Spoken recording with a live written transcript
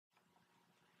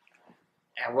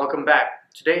And welcome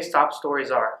back. Today's top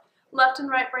stories are left and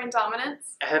right brain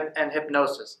dominance. And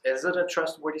hypnosis. Is it a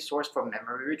trustworthy source for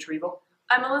memory retrieval?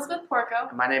 I'm Elizabeth Porco.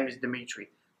 And my name is Dimitri.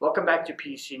 Welcome back to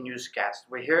PUC Newscast.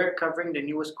 We're here covering the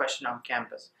newest question on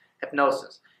campus,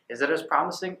 hypnosis. Is it as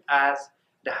promising as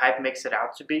the hype makes it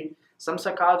out to be? Some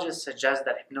psychologists suggest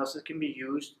that hypnosis can be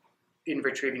used in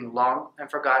retrieving long and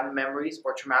forgotten memories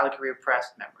or traumatically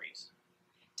repressed memories.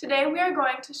 Today we are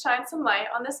going to shine some light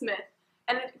on this myth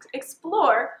and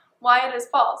explore why it is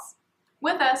false.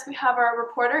 With us, we have our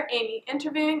reporter Amy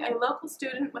interviewing a local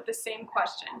student with the same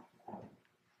question.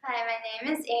 Hi, my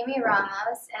name is Amy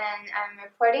Ramos, and I'm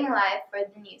reporting live for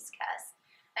the newscast.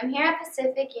 I'm here at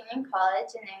Pacific Union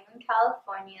College in Inland,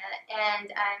 California,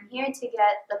 and I'm here to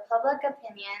get the public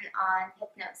opinion on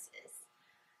hypnosis.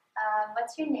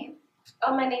 What's your name?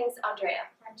 Oh, my name is Andrea.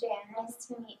 Andrea, nice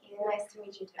to meet you. Nice to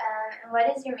meet you too. And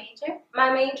what is your major?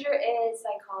 My major is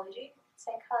psychology.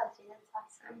 Psychology, that's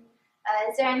awesome.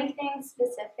 Is there anything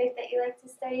specific that you like to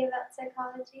study about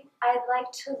psychology? I'd like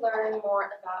to learn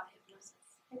more about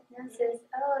hypnosis. Hypnosis.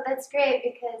 Oh, that's great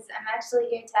because I'm actually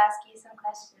here to ask you some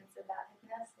questions about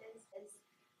hypnosis.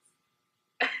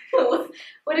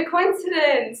 What a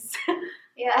coincidence!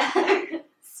 Yeah.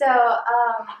 So,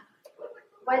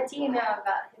 what do you know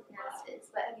about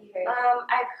hypnosis? What have you heard?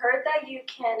 I've heard that you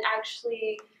can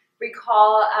actually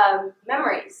recall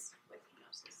memories with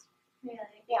hypnosis.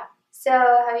 Really? Yeah. So,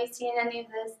 have you seen any of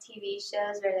those TV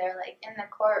shows where they're like in the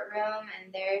courtroom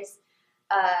and there's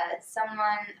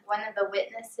one of the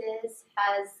witnesses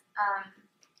has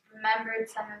remembered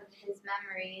some of his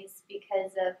memories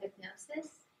because of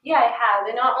hypnosis? Yeah, I have,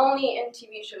 and not only in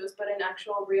TV shows, but in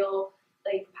actual real,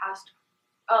 past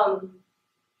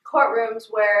courtrooms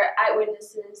where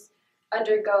eyewitnesses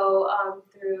undergo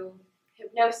through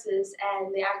hypnosis,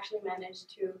 and they actually manage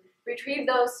to retrieve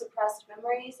those suppressed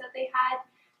memories that they had,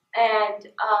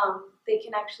 and they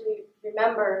can actually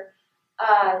remember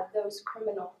those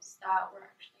criminals that were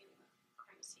actually in the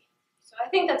crime scene. So I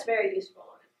think that's very useful,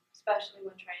 especially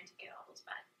when trying to get all those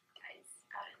bad guys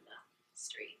out in the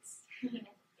streets. Yeah.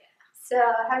 So,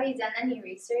 have you done any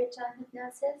research on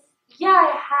hypnosis? Yeah,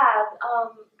 I have.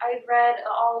 I've read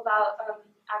all about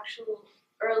actual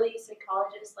early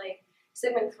psychologists like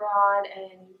Sigmund Freud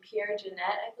and Pierre Janet,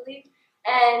 I believe,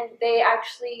 and they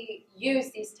actually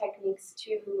use these techniques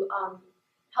to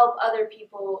help other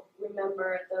people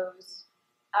remember those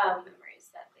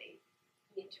memories that they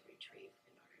need to retrieve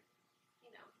in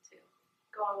order, to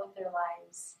go on with their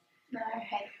lives. All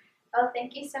right. Well,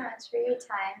 thank you so much for your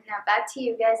time. Now back to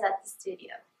you guys at the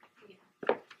studio.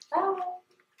 Yeah. Bye.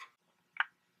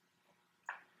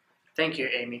 Thank you,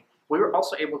 Amy. We were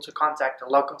also able to contact a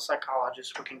local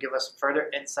psychologist who can give us further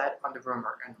insight on the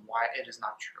rumor and why it is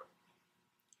not true.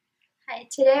 Hi,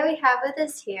 today we have with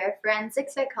us here forensic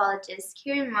psychologist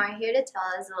Kieran Moore here to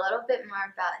tell us a little bit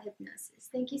more about hypnosis.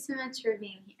 Thank you so much for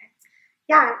being here.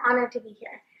 Yeah, I'm honored to be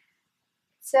here.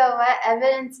 So what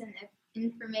evidence and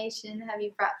information have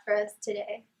you brought for us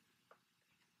today?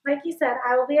 Like you said,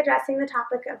 I will be addressing the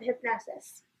topic of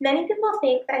hypnosis. Many people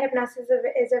think that hypnosis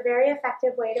is a very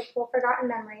effective way to pull forgotten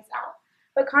memories out,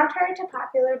 but contrary to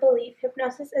popular belief,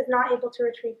 hypnosis is not able to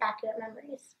retrieve accurate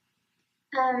memories.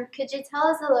 Could you tell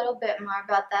us a little bit more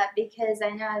about that? Because I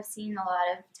know I've seen a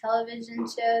lot of television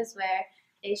shows where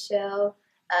they show,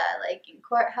 like in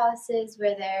courthouses,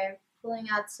 where they're pulling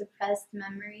out suppressed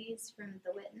memories from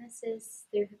the witnesses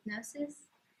through hypnosis.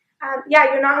 Yeah,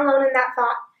 you're not alone in that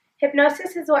thought.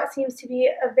 Hypnosis is what seems to be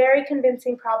a very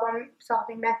convincing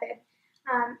problem-solving method.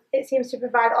 It seems to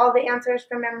provide all the answers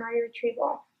for memory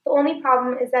retrieval. The only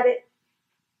problem is that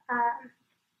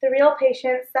the real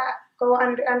patients that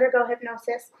undergo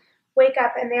hypnosis wake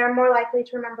up and they are more likely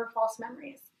to remember false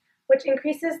memories, which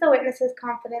increases the witness's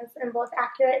confidence in both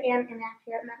accurate and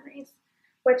inaccurate memories,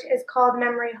 which is called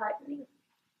memory hardening.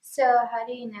 So how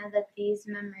do you know that these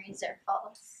memories are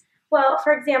false? Well,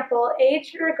 for example,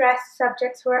 age-regressed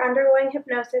subjects who are undergoing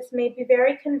hypnosis may be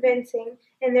very convincing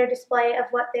in their display of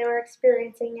what they were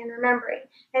experiencing and remembering,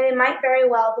 and they might very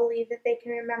well believe that they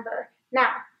can remember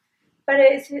now. But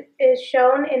it is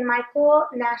shown in Michael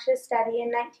Nash's study in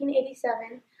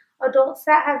 1987, adults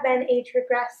that have been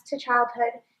age-regressed to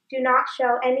childhood do not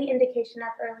show any indication of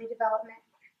early development.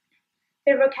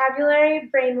 Their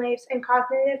vocabulary, brainwaves, and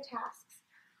cognitive tasks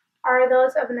are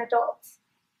those of an adult.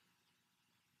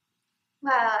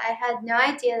 Wow, I had no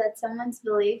idea that someone's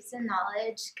beliefs and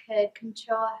knowledge could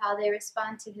control how they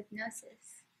respond to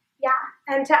hypnosis. Yeah,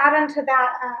 and to add on to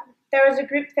that, there was a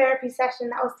group therapy session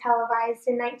that was televised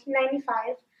in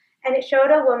 1995, and it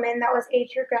showed a woman that was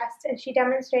age regressed, and she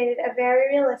demonstrated a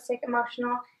very realistic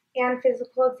emotional and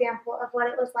physical example of what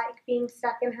it was like being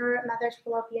stuck in her mother's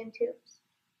fallopian tubes.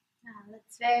 Wow,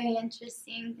 that's very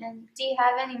interesting. And do you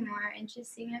have any more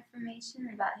interesting information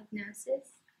about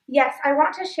hypnosis? Yes, I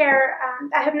want to share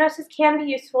that hypnosis can be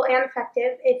useful and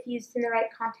effective if used in the right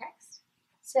context.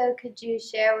 So could you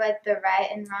share what the right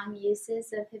and wrong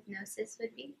uses of hypnosis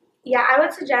would be? Yeah, I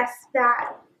would suggest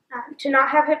that to not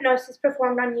have hypnosis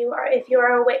performed on you, or if you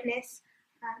are a witness,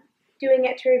 doing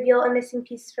it to reveal a missing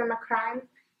piece from a crime.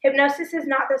 Hypnosis is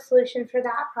not the solution for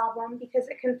that problem because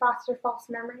it can foster false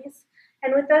memories,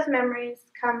 and with those memories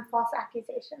come false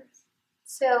accusations.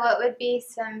 So what would be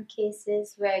some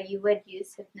cases where you would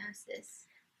use hypnosis?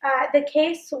 The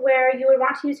case where you would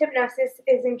want to use hypnosis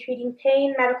is in treating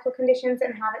pain, medical conditions,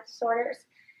 and habit disorders.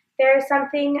 There is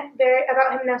something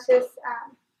about hypnosis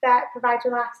that provides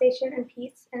relaxation and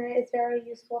peace, and it is very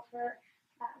useful for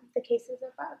the cases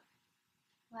above.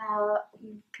 Wow,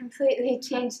 you completely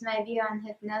changed my view on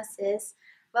hypnosis.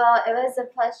 Well, it was a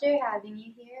pleasure having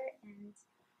you here, and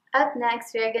up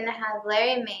next we're going to have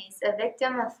Larry Mays, a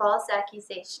victim of false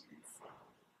accusations.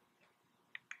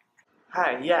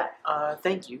 Hi, yeah,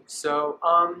 thank you. So,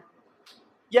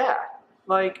 yeah,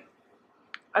 like,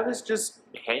 I was just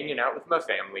hanging out with my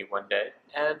family one day,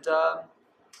 and,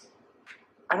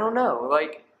 I don't know,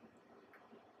 like,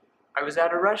 I was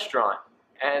at a restaurant,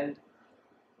 and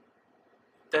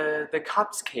the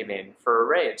cops came in for a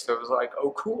raid, so it was like,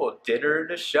 oh cool, dinner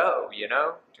and a show, you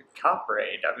know? Cop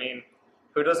raid, I mean,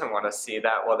 who doesn't want to see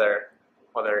that while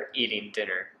they're eating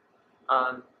dinner?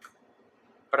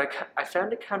 But I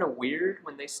found it kind of weird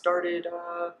when they started,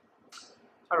 I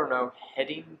don't know,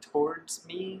 heading towards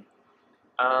me.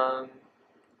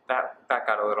 That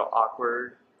got a little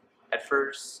awkward at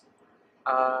first,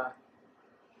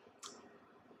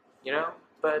 you know,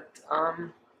 but, I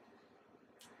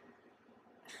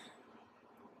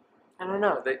don't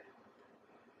know,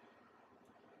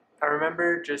 I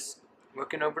remember just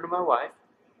looking over to my wife,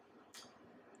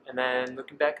 and then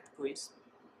looking back at the police,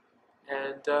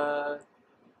 and,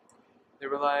 they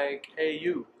were like, hey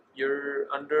you're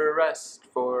under arrest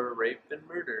for rape and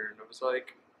murder, and I was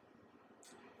like,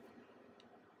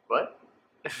 what?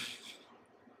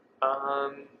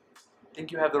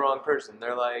 Think you have the wrong person.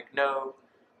 They're like, no,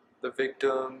 the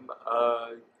victim,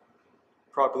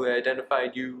 properly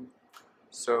identified you,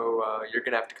 so, you're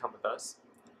gonna have to come with us.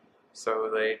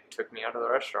 So they took me out of the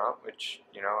restaurant, which,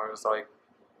 you know, I was like,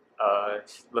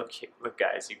 look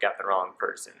guys, you got the wrong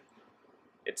person.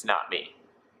 It's not me.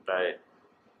 But,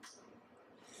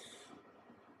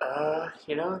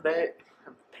 you know,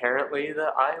 apparently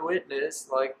the eyewitness,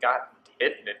 like, got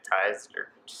hypnotized or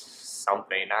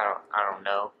something, I don't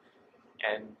know.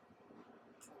 And,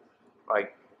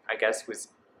 like, I guess was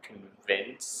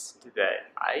convinced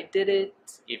that I did it,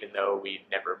 even though we'd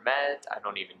never met. I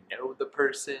don't even know the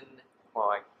person.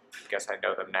 Well, I guess I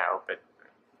know them now, but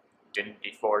didn't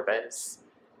before this.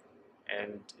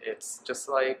 And it's just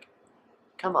like,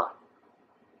 come on.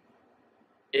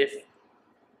 If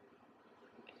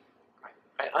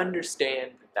I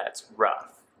understand that that's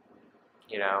rough,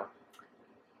 you know,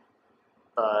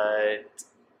 but,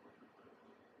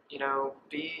 you know,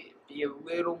 be a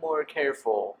little more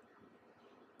careful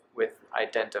with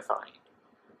identifying.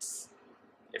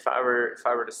 If I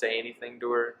were to say anything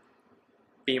to her,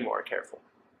 be more careful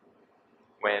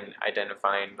when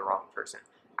identifying the wrong person.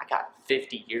 I got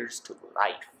 50 years to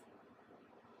life.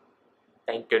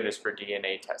 Thank goodness for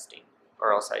DNA testing,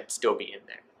 or else I'd still be in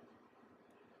there.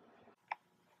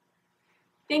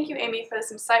 Thank you, Amy, for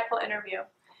this insightful interview.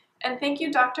 And thank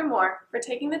you, Dr. Moore, for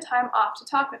taking the time off to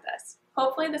talk with us.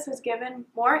 Hopefully this has given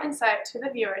more insight to the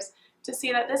viewers to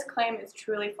see that this claim is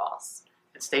truly false.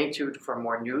 And stay tuned for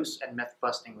more news and myth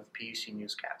busting with PUC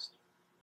Newscast.